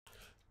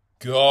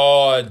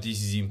God,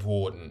 this is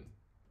important.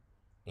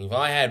 If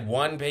I had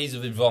one piece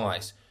of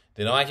advice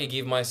that I could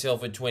give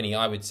myself at 20,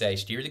 I would say,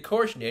 steer the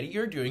course, Nettie,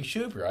 you're doing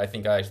super. I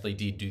think I actually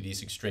did do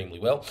this extremely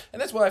well. And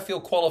that's why I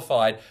feel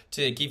qualified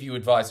to give you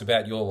advice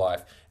about your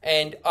life.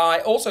 And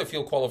I also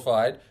feel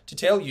qualified to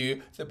tell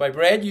you that my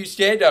brand new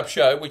stand-up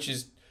show,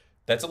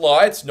 that's a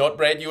lie, it's not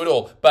brand new at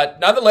all.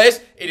 But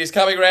nonetheless, it is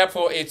coming around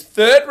for its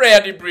third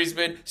round in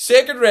Brisbane,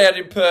 second round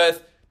in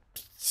Perth,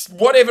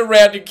 whatever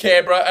round in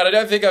Canberra, and I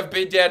don't think I've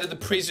been down to the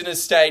prison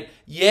estate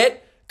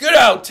yet. Good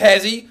old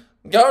Tassie.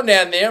 I'm going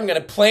down there. I'm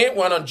going to plant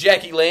one on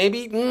Jackie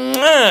Lambie.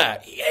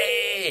 Mwah!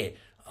 Yeah!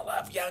 I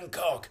love young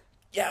cock.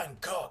 Young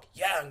cock.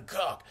 Young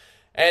cock.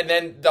 And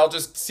then they'll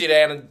just sit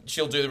down and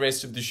she'll do the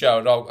rest of the show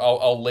and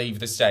I'll leave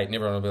the state and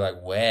everyone will be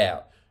like,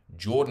 wow,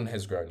 Jordan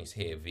has grown his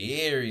hair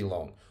very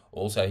long.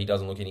 Also, he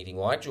doesn't look anything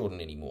like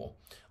Jordan anymore.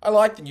 I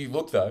like the new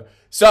look though.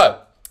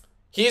 So,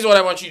 here's what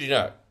I want you to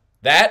know.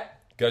 That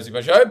goes to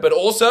my show, but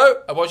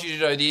also I want you to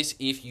know this: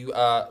 if you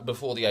are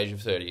before the age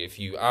of 30, if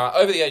you are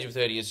over the age of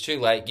 30, it's too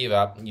late, give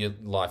up, your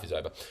life is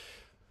over.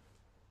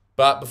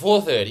 But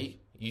before 30,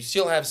 you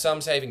still have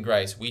some saving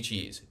grace, which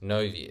is,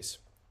 know this,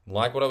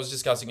 like what I was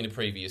discussing in a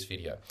previous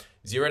video,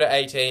 0 to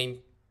 18,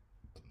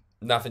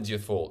 nothing's your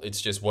fault.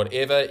 It's just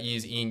whatever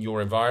is in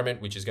your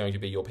environment, which is going to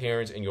be your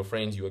parents and your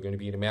friends, you are going to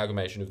be an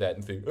amalgamation of that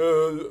and think,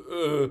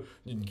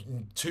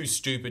 too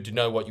stupid to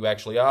know what you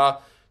actually are.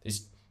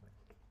 This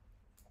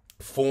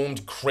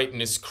formed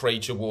cretinous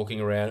creature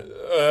walking around.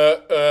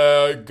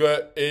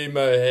 Got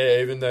emo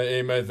hair, even though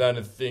emo's not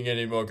a thing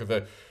anymore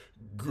because I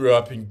grew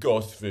up in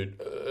Gosford.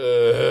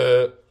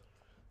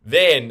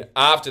 Then,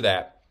 after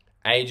that,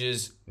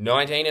 ages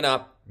 19 and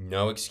up,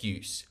 no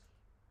excuse.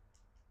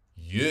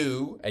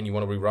 You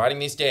want to be writing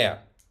this down,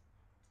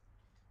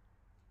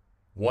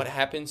 what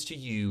happens to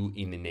you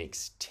in the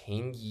next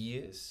 10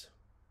 years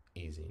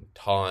is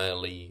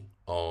entirely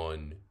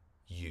on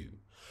you.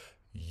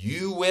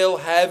 You will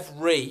have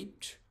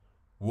reaped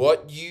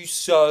what you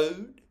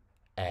sowed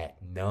at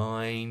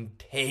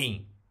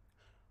 19.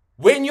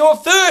 When you're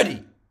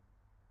 30.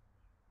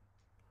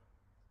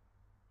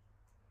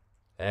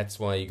 That's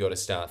why you got to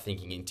start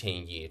thinking in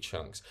 10-year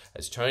chunks.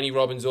 As Tony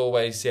Robbins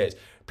always says,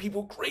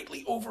 people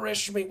greatly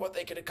overestimate what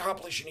they can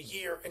accomplish in a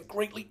year and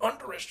greatly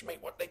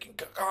underestimate what they can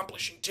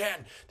accomplish in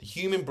 10. The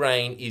human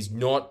brain is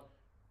not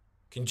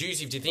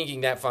conducive to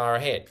thinking that far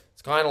ahead.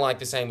 It's kind of like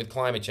the same with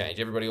climate change.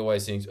 Everybody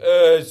always thinks,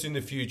 it's in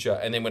the future.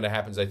 And then when it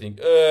happens, they think,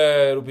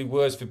 it'll be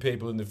worse for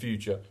people in the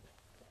future.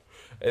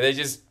 And they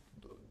just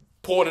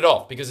pawn it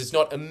off because it's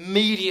not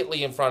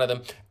immediately in front of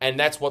them. And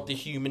that's what the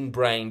human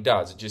brain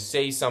does. It just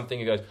sees something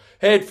and goes,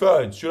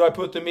 headphones, should I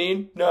put them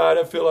in? No, I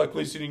don't feel like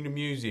listening to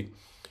music.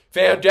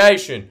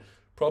 Foundation,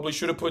 probably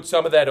should have put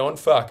some of that on.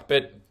 Fuck.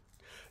 But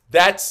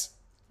that's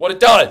what it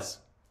does.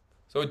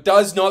 So it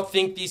does not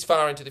think this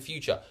far into the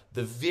future.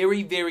 The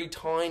very, very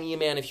tiny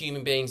amount of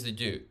human beings that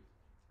do.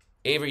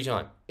 Every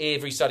time.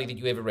 Every study that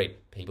you ever read.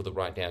 People that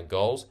write down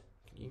goals.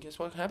 Can you guess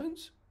what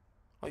happens?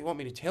 Oh, you want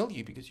me to tell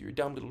you because you're a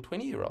dumb little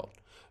 20-year-old.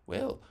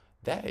 Well,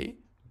 they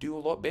do a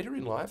lot better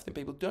in life than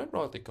people who don't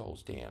write their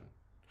goals down.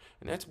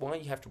 And that's why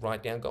you have to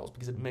write down goals,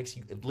 because it makes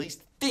you at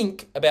least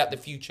think about the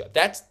future.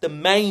 That's the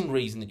main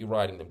reason that you're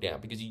writing them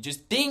down, because you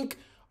just think,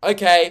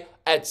 okay,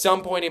 at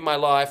some point in my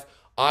life,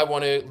 I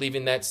want to live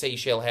in that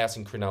seashell house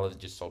in Cronulla that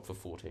just sold for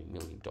 $14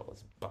 million.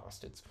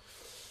 Bastards.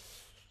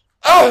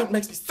 Oh, it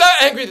makes me so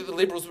angry that the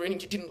Liberals were in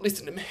and you didn't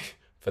listen to me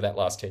for that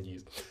last 10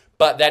 years.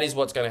 But that is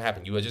what's going to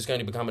happen. You are just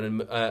going to become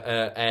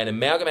an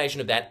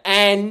amalgamation of that.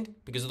 And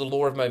because of the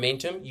law of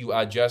momentum, you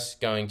are just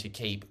going to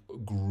keep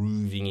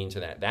grooving into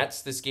that.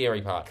 That's the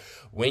scary part.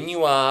 When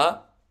you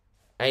are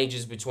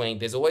ages between,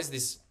 there's always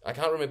this, I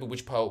can't remember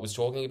which poet was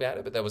talking about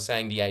it, but they were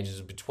saying the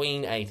ages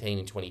between 18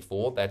 and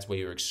 24, that's where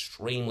you're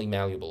extremely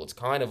malleable. It's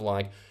kind of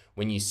like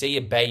when you see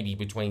a baby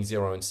between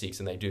 0 and 6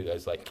 and they do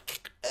those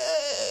like,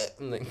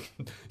 and they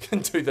can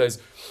do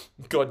those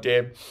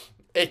goddamn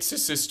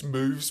exorcist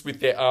moves with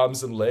their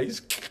arms and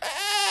legs.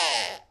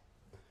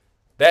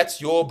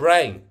 That's your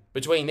brain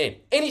between then.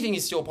 Anything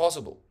is still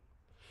possible.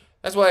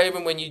 That's why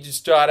even when you just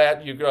start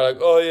out, you go like,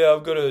 oh yeah,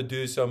 I've got to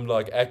do some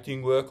like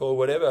acting work or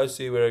whatever, I'll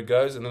see where it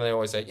goes. And then they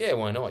always say, yeah,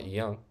 why not? You're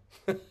young.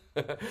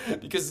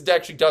 Because it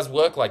actually does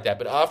work like that.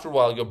 But after a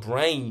while, your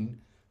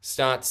brain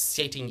starts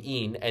setting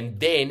in, and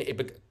then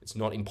it's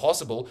not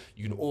impossible.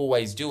 You can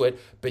always do it,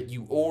 but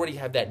you already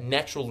have that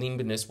natural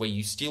limberness where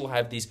you still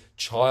have this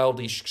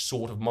childish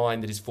sort of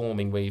mind that is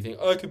forming where you think,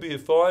 I could be a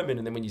fireman.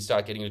 And then when you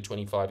start getting to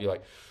 25, you're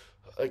like,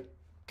 I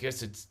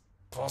guess it's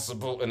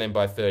possible. And then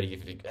by 30, you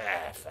think,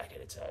 fuck it,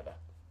 it's over.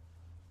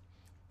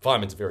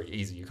 Fireman's a very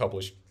easy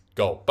accomplished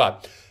goal.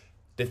 But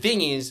the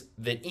thing is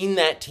that in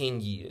that 10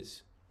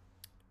 years,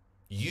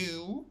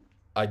 you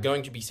are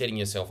going to be setting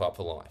yourself up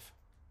for life.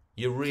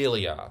 You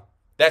really are.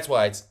 That's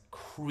why it's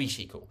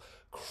critical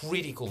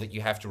that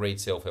you have to read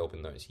self-help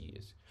in those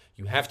years.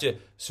 You have to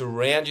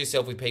surround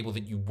yourself with people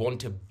that you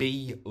want to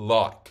be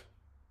like.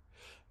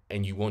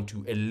 And you want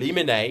to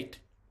eliminate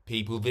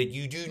people that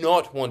you do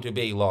not want to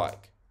be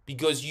like,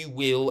 because you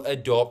will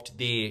adopt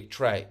their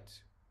traits.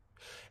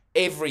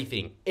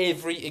 Everything,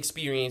 every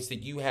experience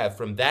that you have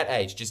from that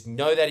age, just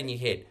know that in your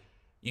head.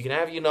 You can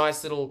have your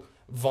nice little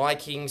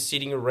Vikings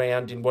sitting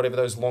around in whatever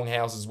those long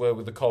houses were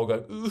with the coal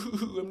going,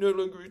 ooh, I'm no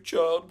longer a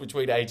child,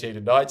 between 18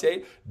 and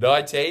 19.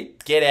 19,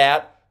 get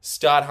out,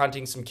 start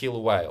hunting some killer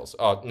whales.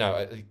 Oh,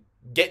 no,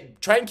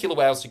 train killer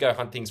whales to go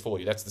hunt things for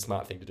you. That's the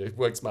smart thing to do.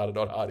 Work smarter,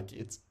 not harder,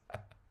 kids.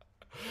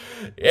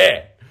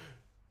 Yeah.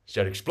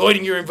 Start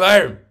exploiting your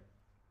environment.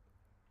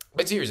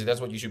 But seriously, that's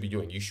what you should be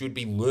doing. You should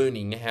be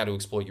learning how to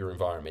exploit your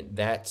environment.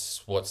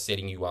 That's what's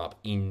setting you up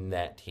in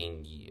that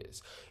 10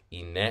 years.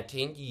 In that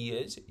 10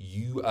 years,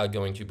 you are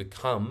going to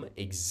become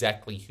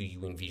exactly who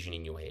you envision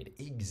in your head.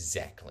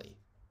 Exactly.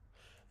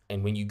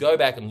 And when you go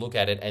back and look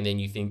at it and then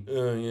you think,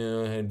 oh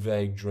yeah, I had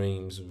vague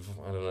dreams of,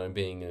 I don't know,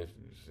 being a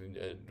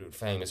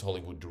famous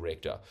Hollywood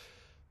director.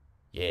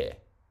 Yeah.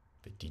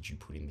 But did you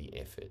put in the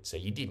effort? So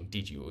you didn't,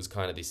 did you? It was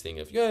kind of this thing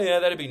of, yeah,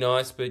 that'd be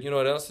nice, but you know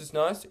what else is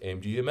nice?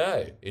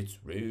 MDMA. It's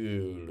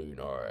really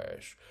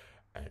nice.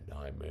 And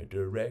I'm a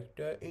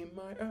director in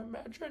my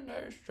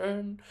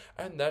imagination.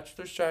 And that's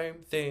the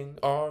same thing.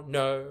 Oh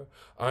no,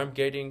 I'm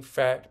getting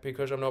fat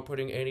because I'm not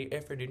putting any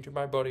effort into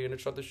my body and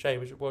it's not the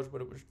same as it was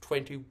when it was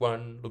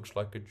 21. Looks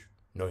like it's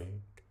not.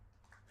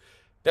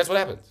 That's what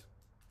happens.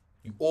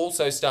 You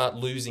also start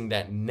losing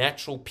that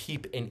natural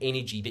pip and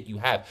energy that you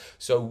have.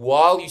 So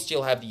while you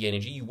still have the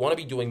energy, you want to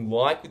be doing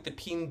like with the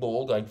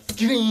pinball,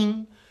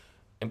 going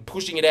and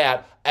pushing it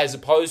out, as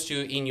opposed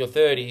to in your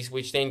 30s,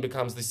 which then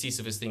becomes the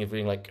Sisyphus thing of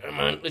being like, come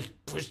on, let's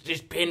push this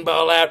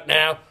pinball out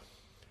now.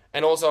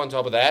 And also on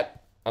top of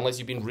that, unless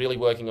you've been really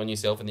working on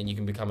yourself and then you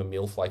can become a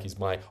MILF, like is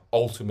my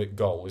ultimate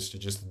goal, is to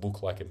just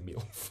look like a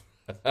MILF.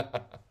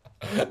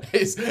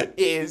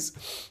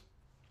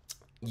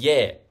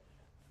 Yeah.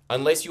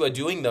 Unless you are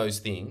doing those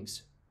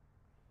things,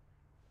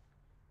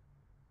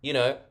 this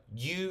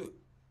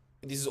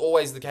is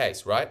always the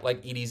case, right?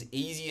 Like, it is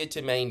easier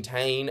to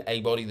maintain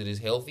a body that is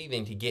healthy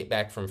than to get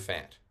back from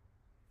fat.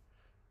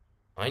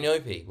 I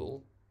know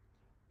people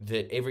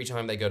that every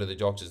time they go to the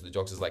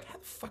doctor's like, how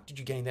the fuck did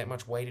you gain that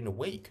much weight in a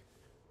week?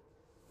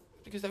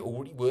 Because they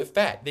already were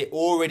fat. They're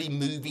already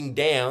moving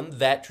down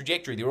that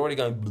trajectory. They're already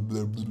going blah,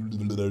 blah,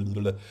 blah,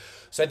 blah, blah.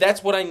 So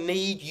that's what I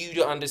need you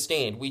to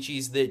understand, which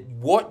is that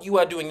what you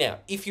are doing now,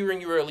 if you're in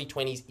your early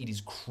 20s, it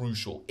is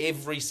crucial.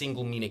 Every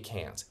single minute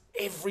counts.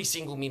 Every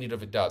single minute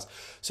of it does.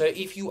 So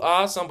if you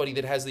are somebody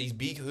that has these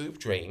big hoop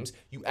dreams,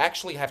 you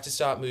actually have to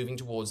start moving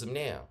towards them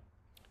now.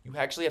 You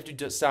actually have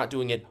to start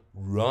doing it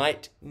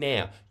right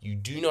now. You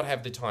do not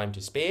have the time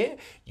to spare.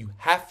 You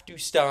have to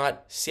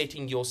start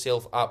setting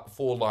yourself up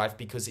for life,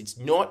 because it's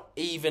not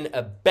even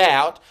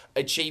about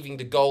achieving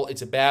the goal.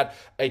 It's about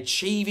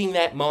achieving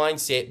that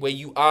mindset where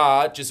you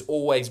are just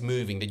always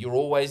moving, that you're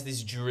always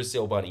this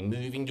Duracell bunny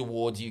moving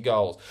towards your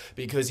goals.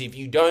 Because if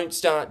you don't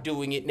start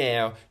doing it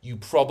now, you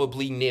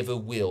probably never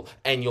will,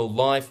 and your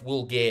life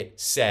will get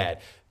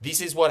sad. This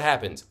is what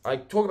happens. I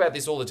talk about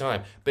this all the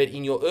time, but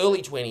in your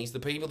early 20s, the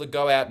people that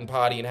go out and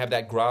party and have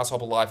that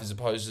grasshopper life as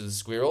opposed to the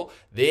squirrel,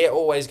 they're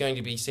always going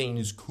to be seen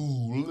as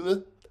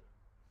cool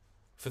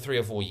for 3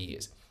 or 4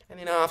 years. And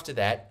then after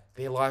that,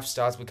 their life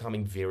starts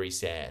becoming very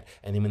sad.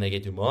 And then when they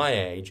get to my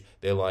age,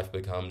 their life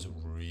becomes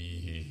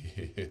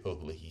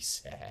really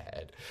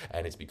sad.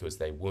 And it's because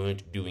they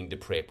weren't doing the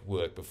prep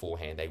work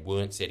beforehand. They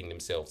weren't setting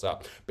themselves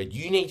up. But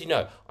you need to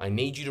know, I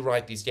need you to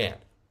write this down.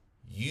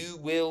 You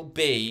will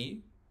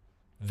be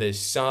the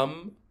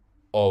sum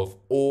of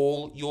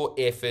all your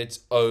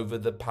efforts over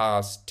the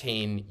past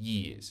 10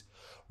 years.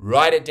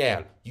 Write it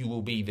down. You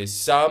will be the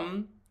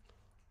sum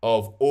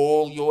of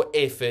all your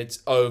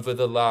efforts over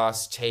the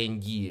last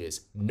 10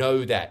 years.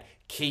 Know that.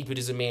 Keep it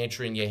as a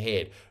mantra in your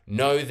head.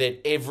 Know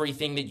that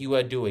everything that you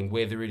are doing,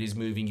 whether it is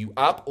moving you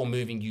up or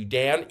moving you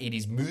down, it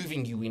is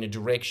moving you in a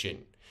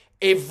direction.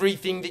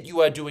 Everything that you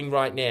are doing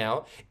right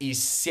now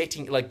is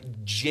setting,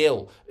 like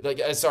jelly, like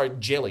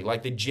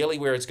the jelly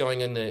where it's going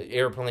in the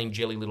airplane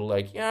jelly little,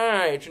 like,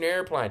 yeah, it's an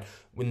airplane.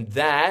 When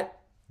that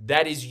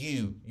is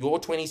you. Your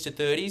 20s to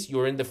 30s,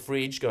 you're in the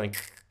fridge going,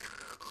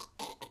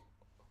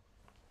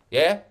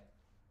 yeah?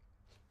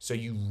 So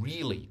you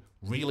really,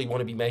 really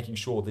want to be making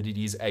sure that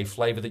it is a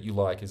flavor that you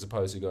like, as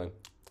opposed to going,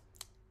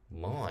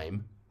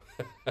 lime?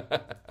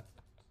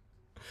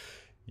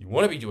 You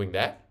want to be doing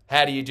that.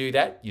 How do you do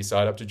that? You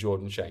sign up to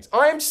Jordan Shanks.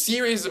 I am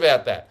serious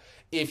about that.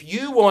 If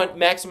you want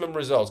maximum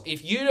results,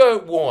 if you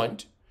don't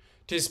want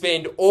to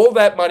spend all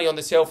that money on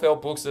the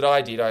self-help books that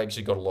I did, I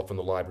actually got a lot from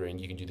the library,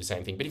 and you can do the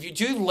same thing. But if you're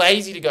too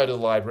lazy to go to the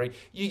library,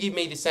 you give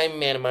me the same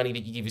amount of money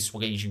that you give a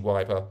squeegee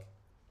wiper,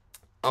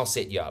 I'll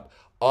set you up.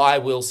 I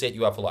will set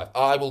you up for life.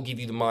 I will give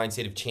you the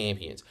mindset of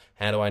champions.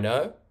 How do I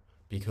know?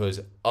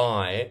 Because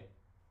I,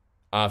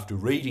 after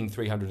reading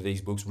 300 of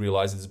these books,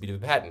 realized there's a bit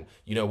of a pattern.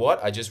 You know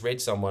what? I just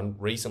read someone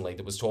recently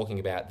that was talking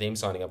about them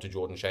signing up to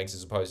Jordan Shanks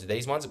as opposed to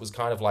these ones. It was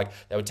kind of like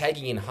they were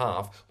taking in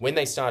half when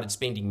they started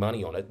spending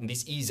money on it, and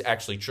this is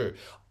actually true.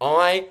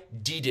 I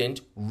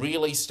didn't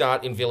really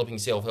start enveloping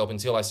self-help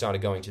until I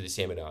started going to the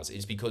seminars.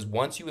 It's because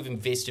once you have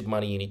invested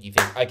money in it, you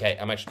think, okay,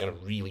 I'm actually going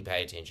to really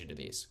pay attention to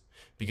this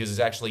because it's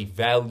actually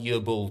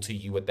valuable to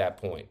you at that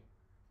point.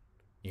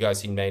 You guys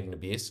seen Made in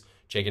Abyss?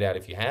 Check it out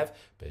if you have,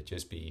 but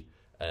just be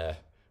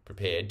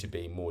prepared to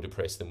be more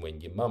depressed than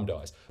when your mum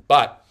dies.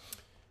 But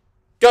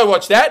go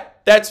watch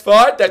that. That's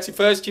fine. That's your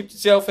first tip to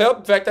self-help.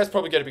 In fact, that's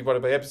probably going to be one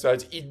of my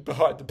episodes in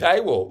Behind the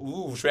Paywall.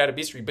 Ooh, Shroud of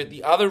Mystery. But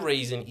the other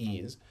reason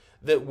is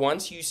that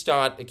once you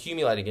start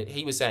accumulating it,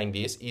 he was saying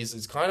this, is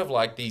it's kind of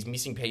like these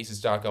missing pieces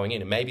start going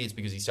in. And maybe it's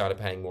because he started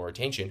paying more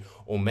attention,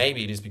 or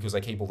maybe it is because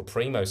they keep all the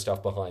primo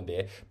stuff behind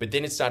there. But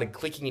then it started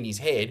clicking in his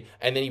head,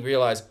 and then he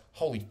realized,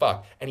 holy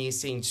fuck. And he has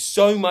seen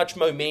so much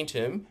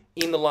momentum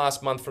in the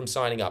last month from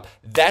signing up.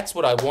 That's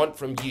what I want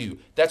from you.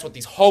 That's what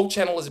this whole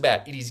channel is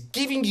about. It is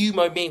giving you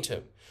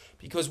momentum.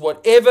 Because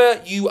whatever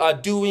you are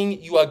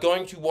doing, you are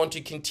going to want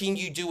to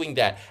continue doing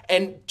that.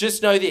 And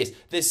just know this,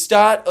 the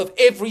start of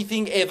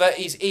everything ever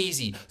is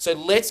easy. So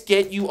let's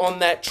get you on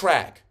that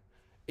track.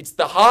 It's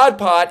the hard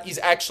part is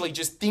actually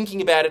just thinking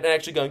about it and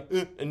actually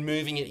going and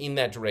moving it in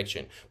that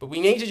direction. But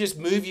we need to just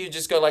move you,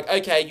 just go like,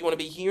 okay, you want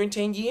to be here in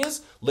 10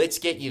 years? Let's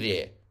get you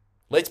there.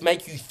 Let's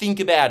make you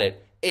think about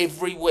it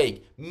every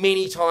week,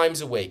 many times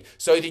a week,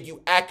 so that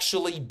you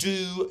actually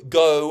do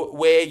go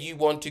where you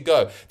want to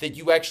go, that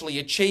you actually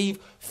achieve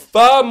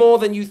far more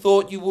than you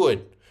thought you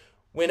would.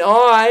 When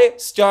I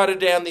started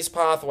down this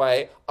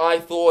pathway, I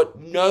thought,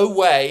 no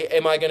way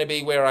am I going to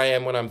be where I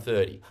am when I'm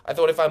 30. I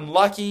thought if I'm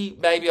lucky,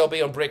 maybe I'll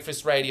be on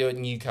breakfast radio at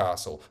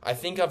Newcastle. I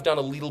think I've done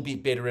a little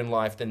bit better in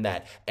life than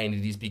that, and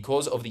it is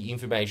because of the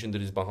information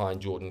that is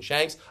behind Jordan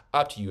Shanks.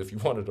 Up to you if you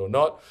want it or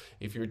not.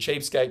 If you're a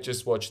cheapskate,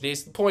 just watch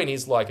this. The point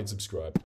is, like and subscribe.